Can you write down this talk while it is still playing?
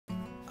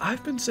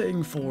I've been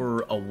saying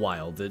for a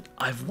while that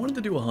I've wanted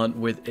to do a hunt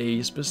with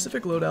a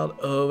specific loadout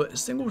of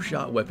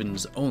single-shot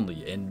weapons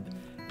only, and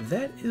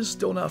that is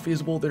still not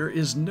feasible. There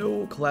is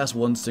no Class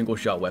 1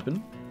 single-shot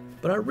weapon,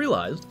 but I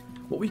realized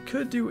what we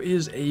could do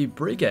is a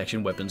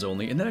break-action weapons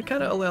only, and that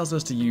kind of allows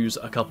us to use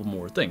a couple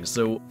more things.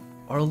 So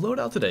our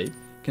loadout today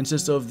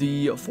consists of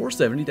the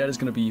 470, that is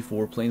going to be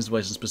for planes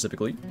devices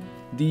specifically,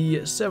 the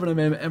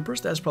 7mm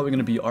Empress, that's probably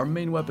going to be our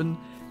main weapon,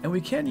 and we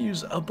can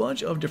use a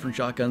bunch of different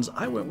shotguns.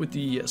 I went with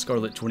the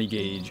Scarlet 20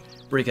 gauge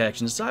break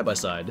action side by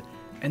side,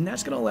 and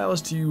that's going to allow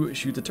us to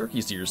shoot the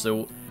turkeys here.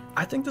 So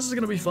I think this is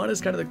going to be fun. It's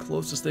kind of the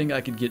closest thing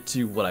I could get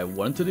to what I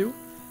wanted to do,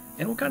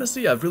 and we'll kind of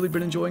see. I've really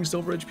been enjoying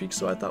Silver Edge Peak,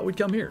 so I thought we'd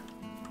come here.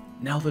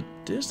 Now the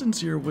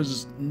distance here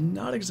was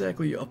not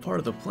exactly a part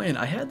of the plan.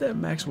 I had that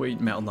max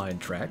weight mountain lion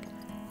track,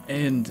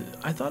 and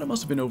I thought it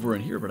must have been over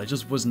in here, but I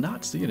just was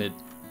not seeing it.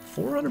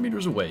 400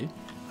 meters away.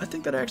 I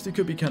think that actually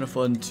could be kind of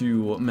fun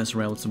to mess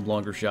around with some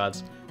longer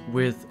shots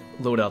with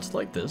loadouts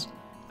like this.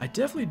 I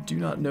definitely do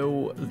not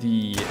know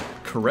the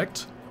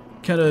correct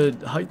kind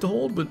of height to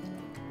hold, but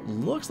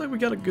looks like we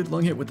got a good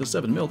lung hit with the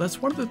 7mm.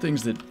 That's one of the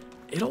things that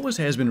it always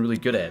has been really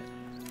good at.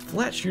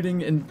 Flat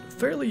shooting and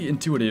fairly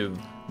intuitive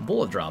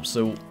bullet drops,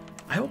 so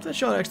I hope that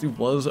shot actually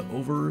was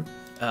over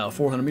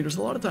 400 meters.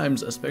 A lot of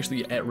times,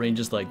 especially at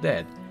ranges like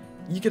that,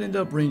 you can end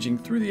up ranging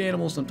through the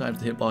animal.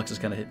 Sometimes the hitbox is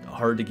kind of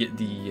hard to get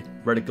the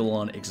reticle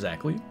on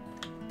exactly.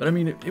 But I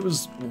mean, it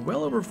was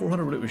well over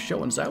 400 what it was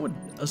showing, so I would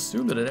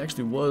assume that it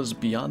actually was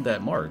beyond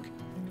that mark.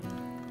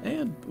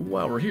 And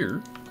while we're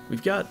here,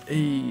 we've got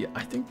a,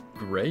 I think,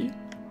 gray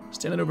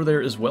standing over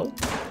there as well.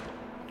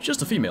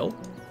 Just a female,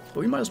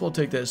 but we might as well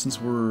take that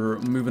since we're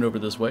moving over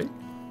this way.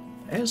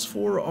 As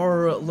for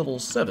our level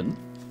 7,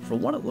 for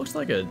one, it looks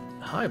like a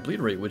high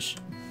bleed rate, which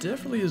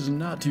definitely is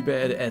not too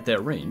bad at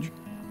that range.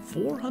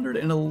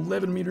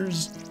 411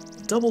 meters,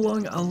 double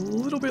lung a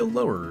little bit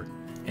lower,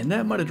 and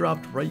that might have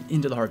dropped right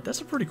into the heart. That's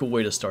a pretty cool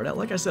way to start out.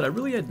 Like I said, I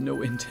really had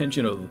no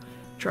intention of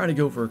trying to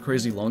go for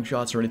crazy long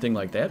shots or anything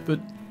like that, but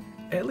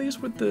at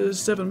least with the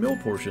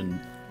 7mm portion,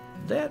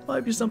 that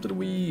might be something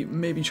we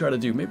maybe try to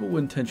do. Maybe we'll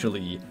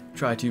intentionally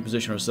try to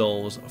position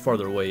ourselves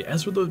farther away.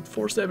 As for the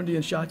 470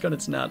 and shotgun,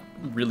 it's not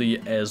really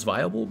as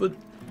viable, but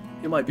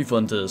it might be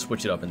fun to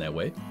switch it up in that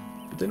way.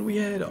 But then we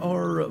had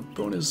our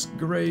bonus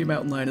gray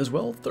mountain lion as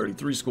well,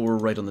 33 score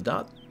right on the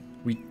dot.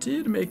 We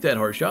did make that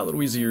hard shot a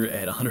little easier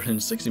at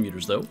 160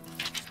 meters though.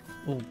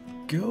 Well,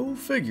 go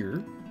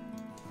figure.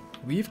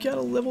 We've got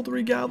a level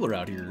 3 gobbler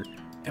out here,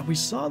 and we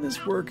saw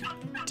this work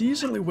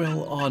decently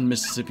well on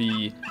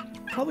Mississippi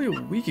probably a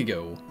week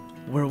ago,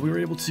 where we were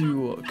able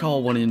to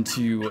call one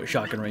into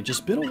shotgun range.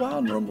 It's been a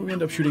while. Normally we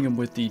end up shooting him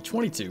with the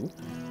 22,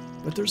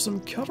 but there's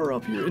some cover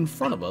up here in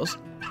front of us.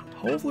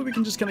 Hopefully we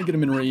can just kind of get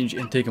him in range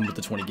and take him with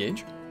the 20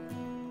 gauge.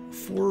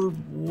 For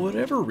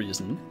whatever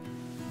reason,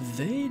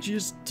 they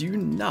just do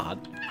not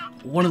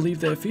want to leave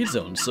that feed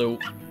zone, so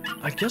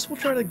I guess we'll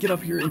try to get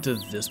up here into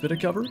this bit of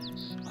cover.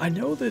 I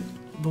know that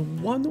the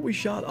one that we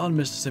shot on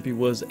Mississippi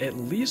was at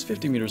least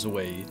 50 meters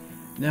away.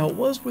 Now it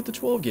was with the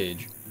 12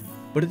 gauge,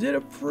 but it did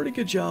a pretty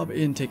good job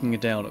in taking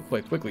it down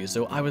quite quickly,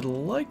 so I would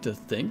like to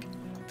think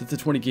that the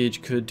 20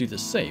 gauge could do the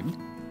same.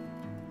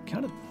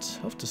 Kind of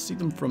tough to see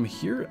them from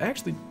here.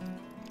 Actually,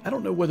 I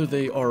don't know whether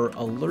they are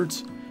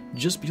alert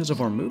just because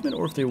of our movement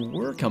or if they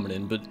were coming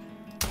in, but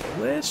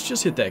let's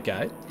just hit that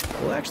guy.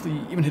 We'll actually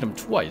even hit him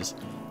twice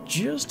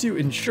just to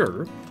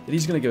ensure that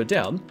he's going to go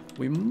down.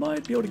 We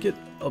might be able to get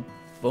a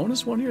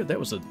bonus one here. That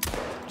was a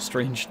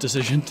strange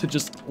decision to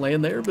just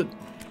land there, but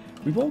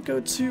we won't go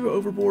too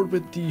overboard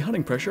with the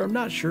hunting pressure. I'm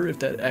not sure if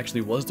that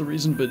actually was the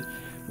reason, but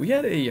we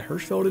had a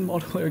Hirschfelden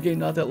multiplayer game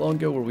not that long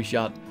ago where we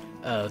shot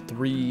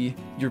 3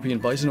 European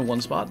bison in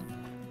one spot,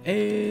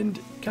 and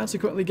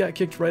consequently got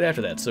kicked right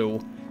after that,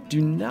 so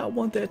do not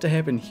want that to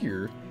happen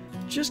here.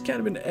 Just kind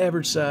of an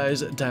average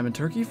size diamond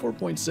turkey,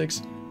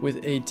 4.6 with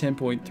a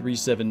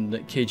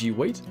 10.37 kg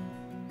weight.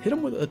 Hit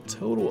him with a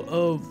total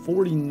of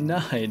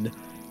 49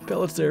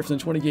 pellets there from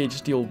the 20 gauge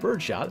steel bird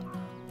shot,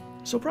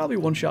 so probably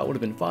one shot would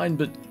have been fine,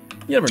 but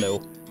you never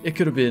know. It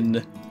could have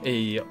been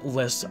a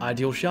less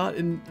ideal shot,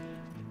 and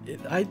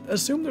I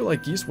assume they're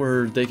like geese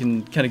where they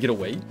can kind of get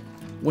away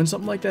when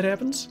something like that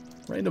happens.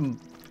 Random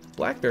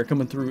black bear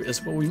coming through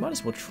as well. We might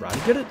as well try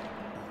to get it.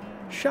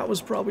 Shot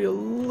was probably a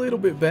little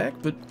bit back,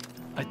 but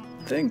I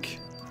think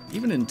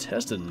even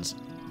intestines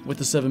with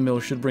the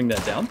 7mm should bring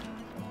that down.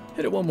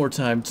 Hit it one more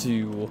time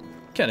to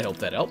kind of help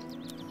that out.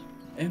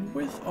 And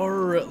with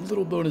our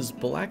little bonus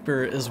black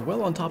bear as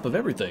well on top of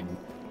everything,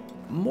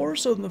 more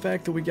so than the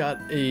fact that we got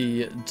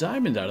a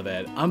diamond out of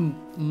that, I'm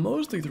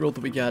mostly thrilled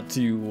that we got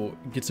to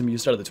get some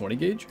use out of the 20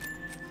 gauge.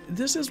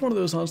 This is one of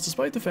those hunts,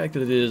 despite the fact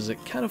that it is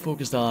kind of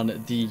focused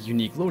on the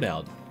unique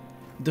loadout.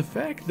 The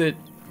fact that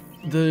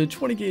the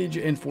 20 gauge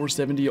and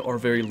 470 are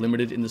very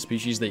limited in the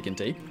species they can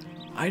take,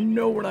 I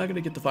know we're not going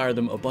to get to fire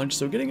them a bunch,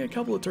 so getting a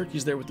couple of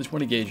turkeys there with the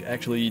 20 gauge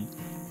actually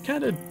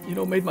kind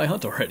of, made my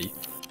hunt already.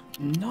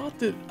 Not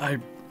that I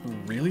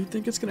really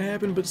think it's going to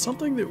happen, but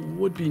something that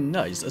would be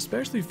nice,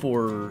 especially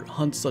for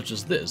hunts such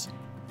as this,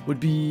 would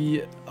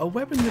be a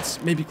weapon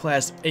that's maybe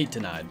class 8 to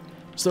 9.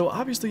 So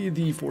obviously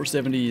the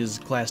 470 is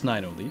class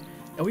 9 only,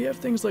 and we have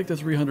things like the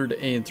 300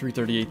 and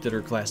 338 that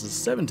are classes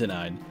 7 to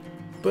 9.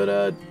 But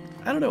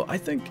I don't know, I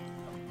think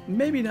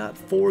maybe not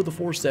for the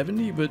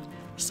 470, but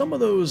some of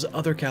those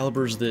other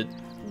calibers that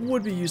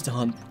would be used to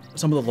hunt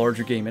some of the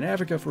larger game in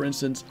Africa, for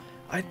instance,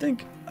 I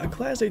think a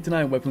class 8 to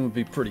 9 weapon would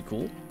be pretty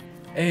cool.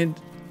 And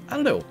I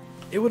don't know,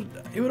 it would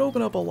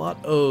open up a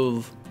lot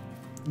of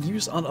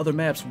use on other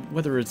maps,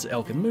 whether it's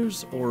elk and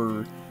moose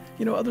or,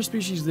 you know, other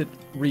species that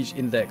reach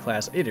into that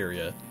class 8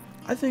 area.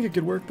 I think it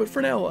could work, but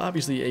for now,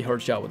 obviously a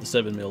hard shot with the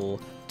 7mm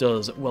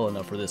does well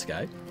enough for this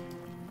guy.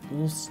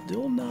 Well,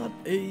 still not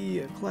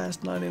a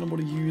class 9 animal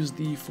to use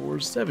the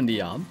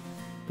 470 on,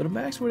 but a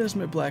max weight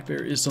estimate black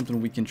bear is something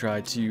we can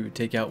try to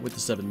take out with the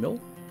 7mm.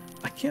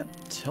 I can't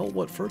tell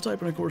what fur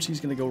type, and of course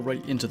he's going to go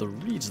right into the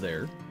reeds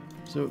there,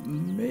 so it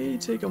may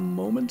take a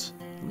moment.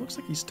 It looks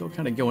like he's still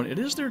kind of going. It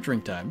is their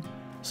drink time,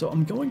 so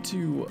I'm going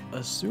to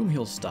assume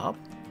he'll stop.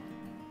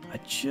 I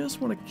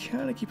just want to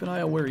kind of keep an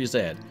eye on where he's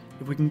at.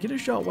 If we can get a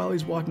shot while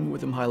he's walking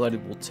with him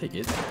highlighted, we'll take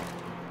it.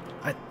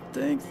 I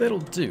think that'll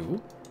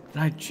do.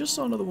 And I just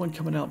saw another one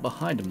coming out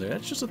behind him there.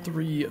 That's just a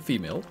 3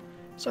 female.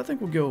 So I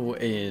think we'll go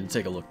and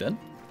take a look then.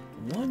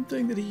 One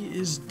thing that he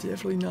is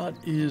definitely not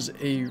is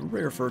a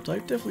rare fur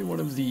type. Definitely one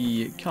of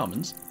the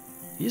commons.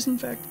 He is in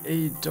fact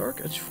a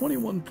dark, a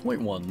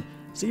 21.1.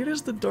 See, it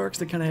is the darks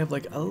that kind of have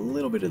like a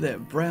little bit of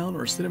that brown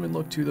or cinnamon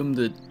look to them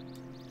that,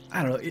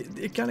 I don't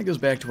know, it kind of goes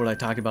back to what I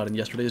talked about in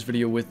yesterday's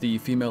video with the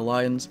female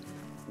lions.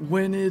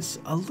 When it's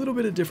a little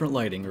bit of different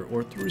lighting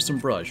or through some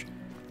brush,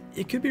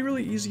 it could be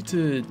really easy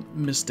to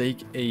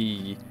mistake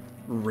a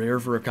rare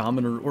for a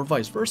common or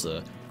vice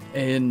versa.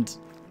 And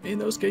in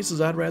those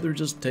cases, I'd rather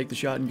just take the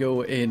shot and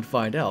go and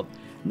find out.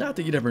 Not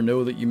that you'd ever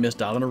know that you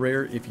missed out on a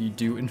rare if you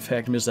do in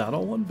fact miss out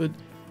on one, but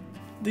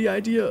the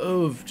idea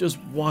of just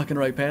walking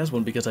right past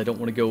one because I don't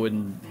want to go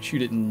and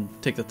shoot it and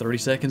take the 30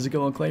 seconds to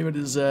go and claim it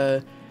is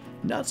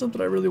not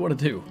something I really want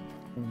to do.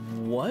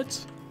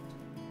 What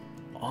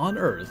on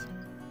earth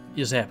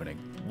is happening?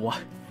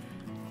 Why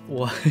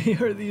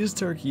are these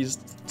turkeys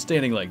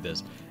standing like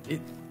this?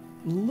 It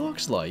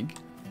looks like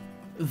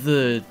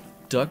the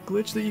duck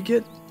glitch that you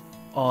get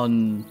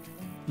on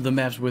the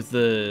maps with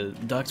the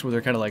ducks where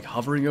they're kind of like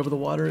hovering over the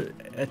water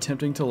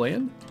attempting to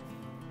land.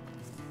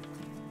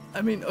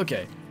 I mean,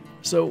 okay,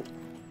 so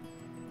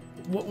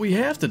what we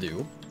have to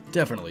do,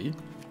 definitely,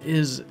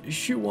 is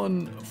shoot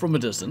one from a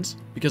distance,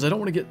 because I don't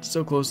want to get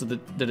so close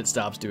that it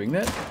stops doing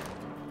that.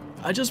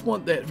 I just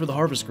want that for the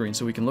harvest screen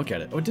so we can look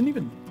at it. Oh, it didn't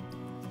even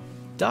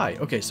die.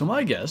 Okay, so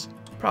my guess,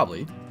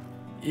 probably,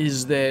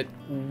 is that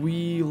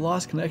we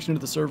lost connection to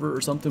the server or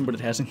something, but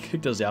it hasn't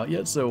kicked us out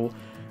yet, so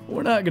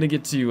we're not going to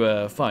get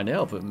to find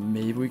out, but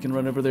maybe we can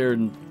run over there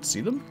and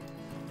see them?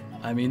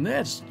 I mean,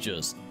 that's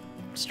just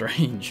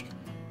strange.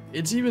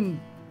 It's even,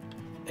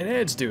 it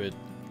adds to it.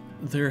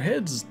 Their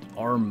heads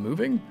are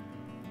moving?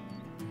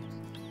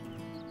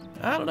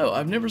 I don't know,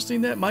 I've never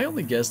seen that. My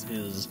only guess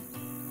is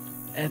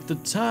at the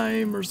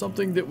time or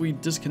something that we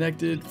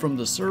disconnected from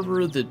the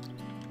server that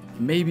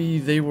maybe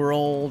they were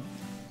all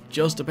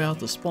just about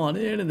to spawn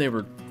in and they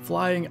were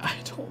flying. I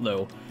don't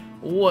know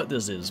what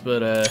this is,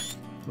 but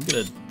we'll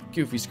get a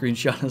goofy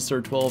screenshot of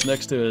Sir12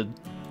 next to a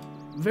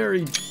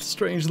very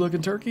strange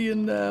looking turkey,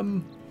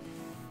 and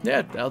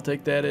yeah, I'll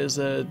take that as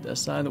a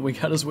sign that we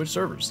gotta switch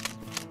servers.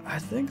 I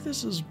think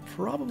this is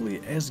probably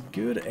as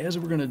good as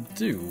we're gonna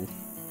do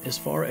as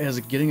far as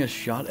getting a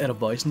shot at a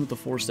bison with the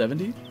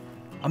 470.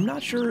 I'm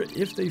not sure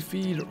if they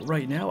feed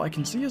right now. I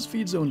can see his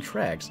feed zone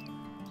tracks,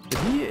 but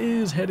he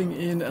is heading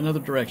in another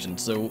direction,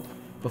 so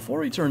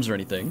before he turns or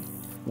anything,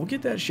 we'll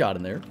get that shot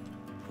in there.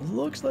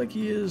 Looks like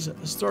he is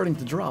starting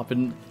to drop,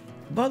 and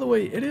by the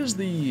way, it is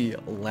the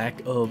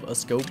lack of a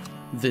scope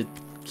that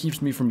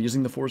keeps me from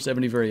using the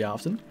 470 very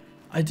often.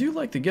 I do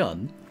like the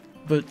gun,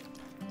 but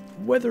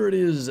whether it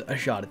is a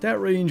shot at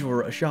that range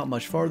or a shot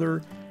much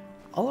farther,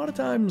 a lot of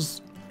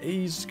times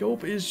a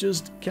scope is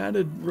just kind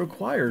of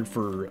required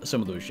for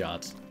some of those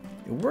shots.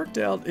 It worked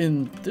out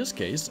in this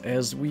case,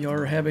 as we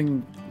are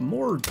having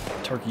more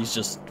turkeys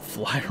just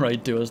fly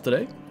right to us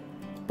today.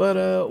 But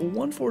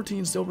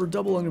 114 silver,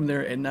 doubling him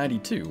there at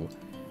 92.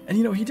 And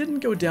you know, he didn't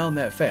go down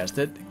that fast.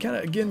 That kind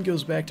of again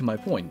goes back to my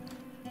point.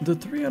 The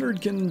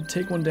 300 can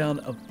take one down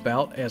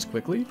about as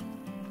quickly,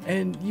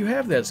 and you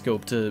have that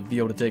scope to be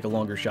able to take a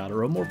longer shot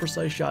or a more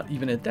precise shot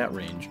even at that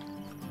range.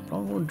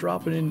 Pronghorn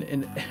dropping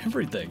in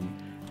everything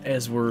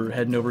as we're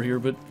heading over here,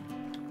 but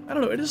I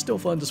don't know, it is still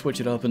fun to switch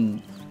it up,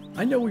 and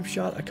I know we've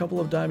shot a couple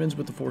of diamonds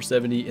with the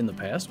 470 in the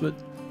past, but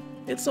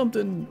it's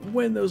something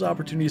when those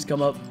opportunities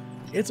come up,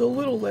 it's a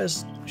little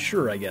less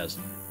sure, I guess,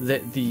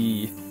 that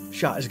the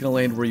shot is going to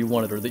land where you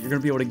want it, or that you're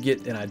going to be able to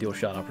get an ideal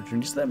shot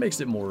opportunity, so that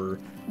makes it more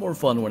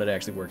fun when it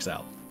actually works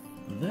out.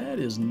 That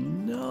is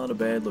not a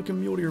bad looking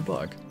mule deer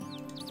buck.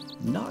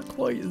 Not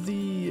quite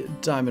the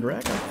diamond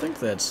rack. I think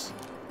that's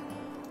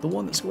the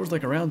one that scores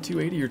like around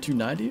 280 or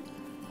 290.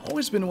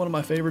 always been one of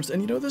my favorites,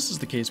 and you know, this is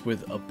the case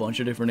with a bunch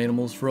of different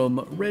animals,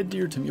 from red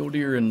deer to mule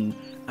deer, and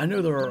I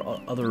know there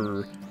are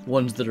other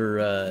ones that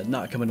are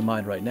not coming to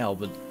mind right now,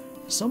 but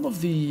some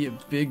of the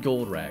big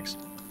gold racks,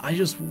 I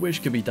just wish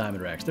could be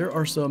diamond racks. There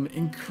are some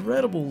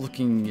incredible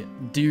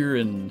looking deer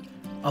and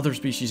other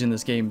species in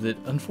this game that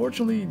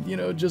unfortunately, you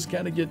know, just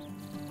kind of get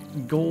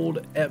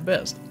gold at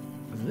best.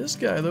 This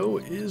guy, though,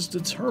 is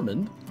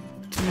determined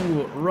to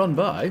run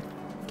by.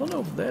 Don't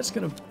know if that's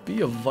going to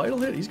be a vital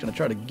hit. He's going to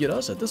try to get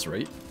us at this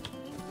rate.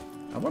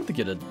 I wanted to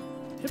get a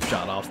hip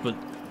shot off, but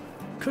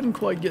couldn't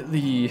quite get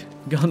the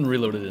gun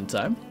reloaded in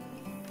time.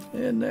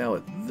 And now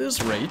at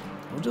this rate,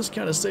 we're just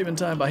kind of saving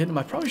time by hitting him.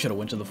 I probably should have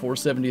went to the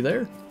 470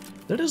 there.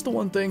 That is the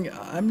one thing.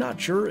 I'm not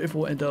sure if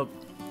we'll end up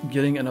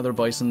getting another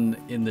bison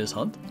in this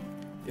hunt.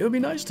 It would be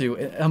nice to.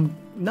 I'm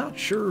not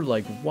sure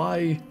like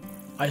why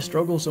I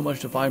struggle so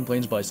much to find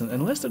plains bison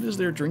unless it is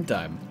their drink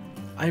time.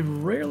 I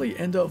rarely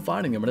end up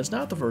finding them, and it's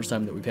not the first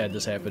time that we've had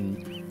this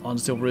happen on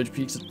Silver Ridge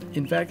Peaks.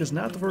 In fact, it's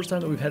not the first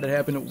time that we've had it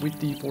happen with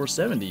the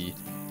 470.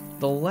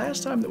 The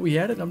last time that we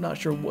had it, I'm not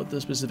sure what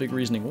the specific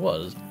reasoning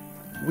was.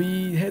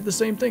 We had the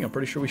same thing. I'm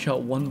pretty sure we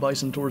shot one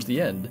bison towards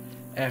the end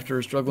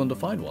after struggling to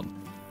find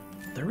one.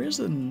 There is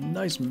a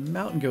nice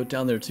mountain goat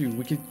down there too.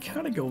 We could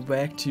kind of go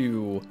back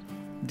to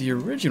the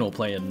original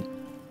plan.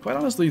 Quite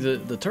honestly,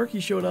 the turkey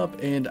showed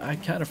up and I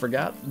kind of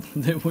forgot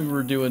that we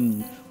were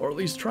doing, or at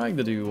least trying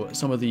to do,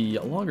 some of the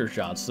longer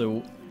shots,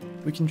 so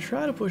we can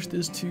try to push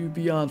this to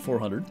beyond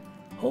 400.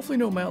 Hopefully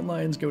no mountain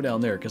lions go down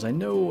there, because I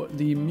know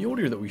the mule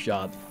deer that we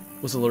shot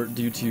was alert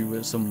due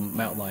to some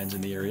mountain lions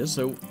in the area,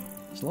 so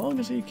as long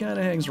as he kind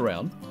of hangs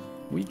around,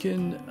 we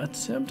can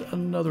attempt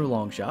another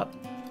long shot.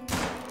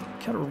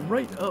 Kind of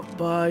right up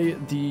by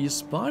the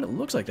spine. It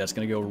looks like that's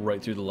going to go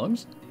right through the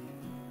lungs.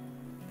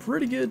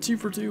 Pretty good 2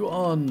 for 2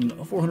 on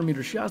a 400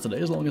 meter shot today,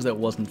 as long as that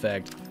was in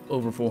fact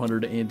over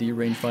 400 and the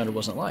rangefinder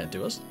wasn't lying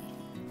to us.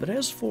 But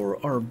as for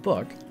our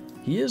buck,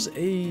 he is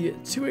a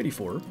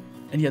 284,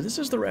 and yeah, this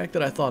is the rack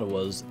that I thought it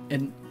was,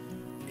 and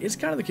it's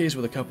kind of the case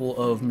with a couple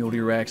of mule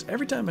deer racks.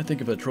 Every time I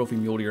think of a trophy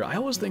mule deer, I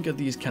always think of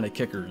these kind of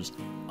kickers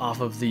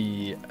off of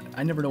the,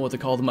 I never know what to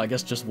call them, I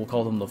guess just we'll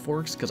call them the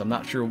forks, because I'm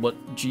not sure what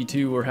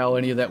G2 or how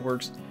any of that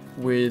works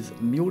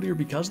with mule deer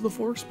because of the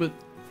forks, but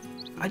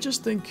I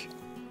just think,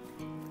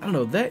 I don't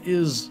know, that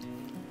is,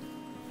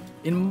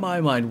 in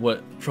my mind,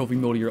 what trophy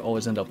mule deer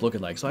always end up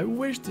looking like. So I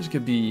wish this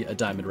could be a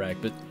diamond rack,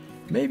 but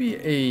maybe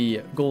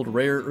a gold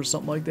rare or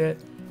something like that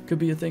could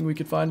be a thing we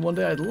could find one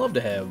day. I'd love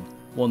to have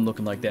one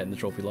looking like that in the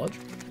trophy lodge.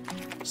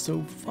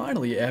 So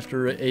finally,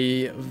 after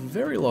a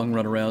very long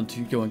run around to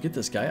go and get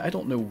this guy, I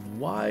don't know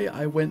why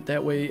I went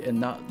that way and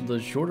not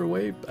the shorter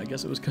way. I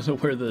guess it was because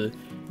of where the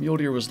mule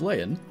deer was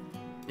laying.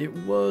 It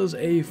was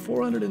a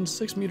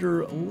 406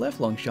 meter left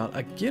lung shot.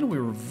 Again, we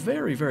were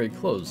very, very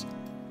close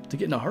to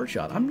getting a heart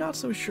shot. I'm not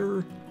so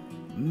sure.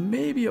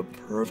 Maybe a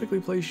perfectly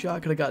placed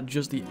shot could have got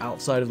just the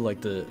outside of like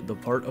the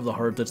part of the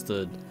heart that's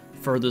the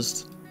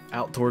furthest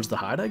out towards the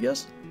hide, I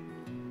guess.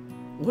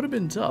 Would have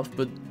been tough,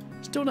 but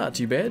still not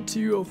too bad.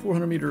 2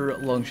 400 meter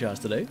lung shots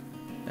today.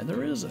 And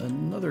there is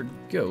another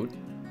goat.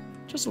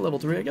 Just a level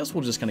 3. I guess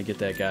we'll just kind of get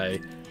that guy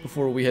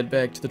before we head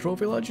back to the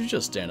trophy lodge. He's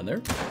just standing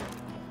there.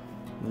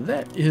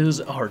 That is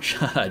a heart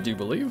shot, I do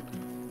believe.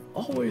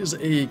 Always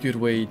a good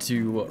way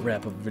to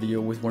wrap up a video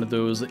with one of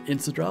those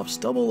insta drops,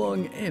 double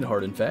lung and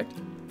heart in fact.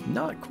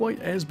 Not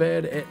quite as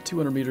bad at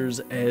 200 meters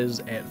as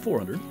at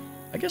 400.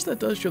 I guess that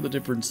does show the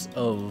difference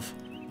of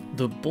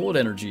the bullet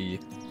energy,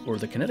 or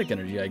the kinetic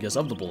energy, I guess,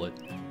 of the bullet.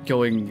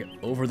 Going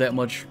over that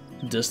much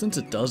distance,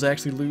 it does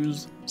actually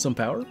lose some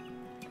power,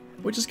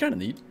 which is kind of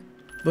neat.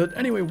 But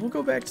anyway, we'll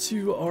go back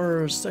to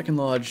our second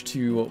lodge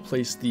to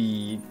place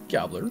the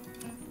gobbler.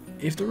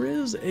 If there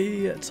is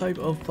a type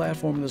of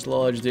platform in this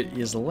lodge that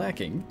is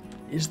lacking,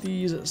 is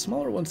these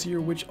smaller ones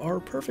here, which are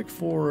perfect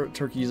for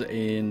turkeys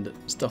and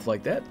stuff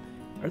like that.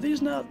 Are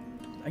these not?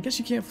 I guess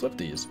you can't flip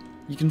these.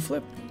 You can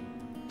flip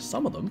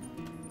some of them.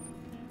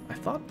 I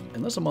thought,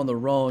 unless I'm on the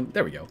wrong,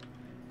 there we go.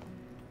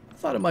 I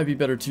thought it might be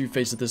better to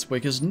face it this way,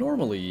 because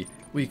normally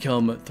we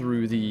come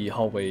through the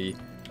hallway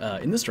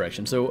in this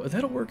direction, so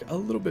that'll work a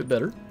little bit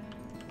better.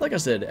 Like I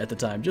said at the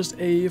time, just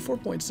a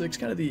 4.6,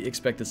 kind of the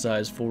expected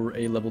size for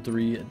a level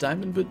 3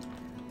 diamond, but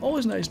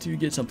always nice to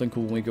get something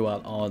cool when we go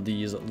out on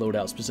these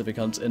loadout specific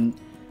hunts, and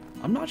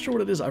I'm not sure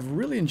what it is. I've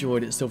really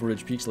enjoyed Silver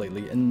Ridge Peaks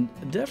lately, and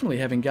definitely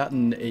having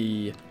gotten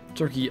a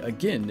turkey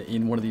again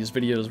in one of these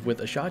videos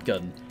with a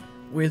shotgun.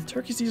 With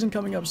turkey season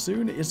coming up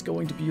soon, it's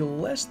going to be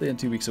less than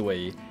 2 weeks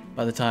away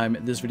by the time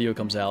this video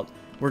comes out.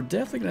 We're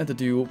definitely going to have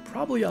to do,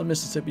 probably on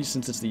Mississippi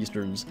since it's the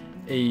Easterns,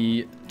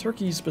 a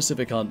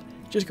turkey-specific hunt,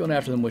 just going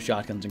after them with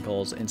shotguns and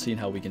calls and seeing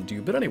how we can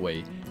do. But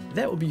anyway,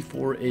 that will be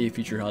for a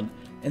future hunt,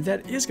 and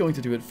that is going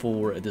to do it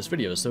for this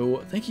video. So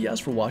thank you guys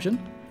for watching,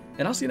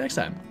 and I'll see you next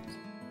time.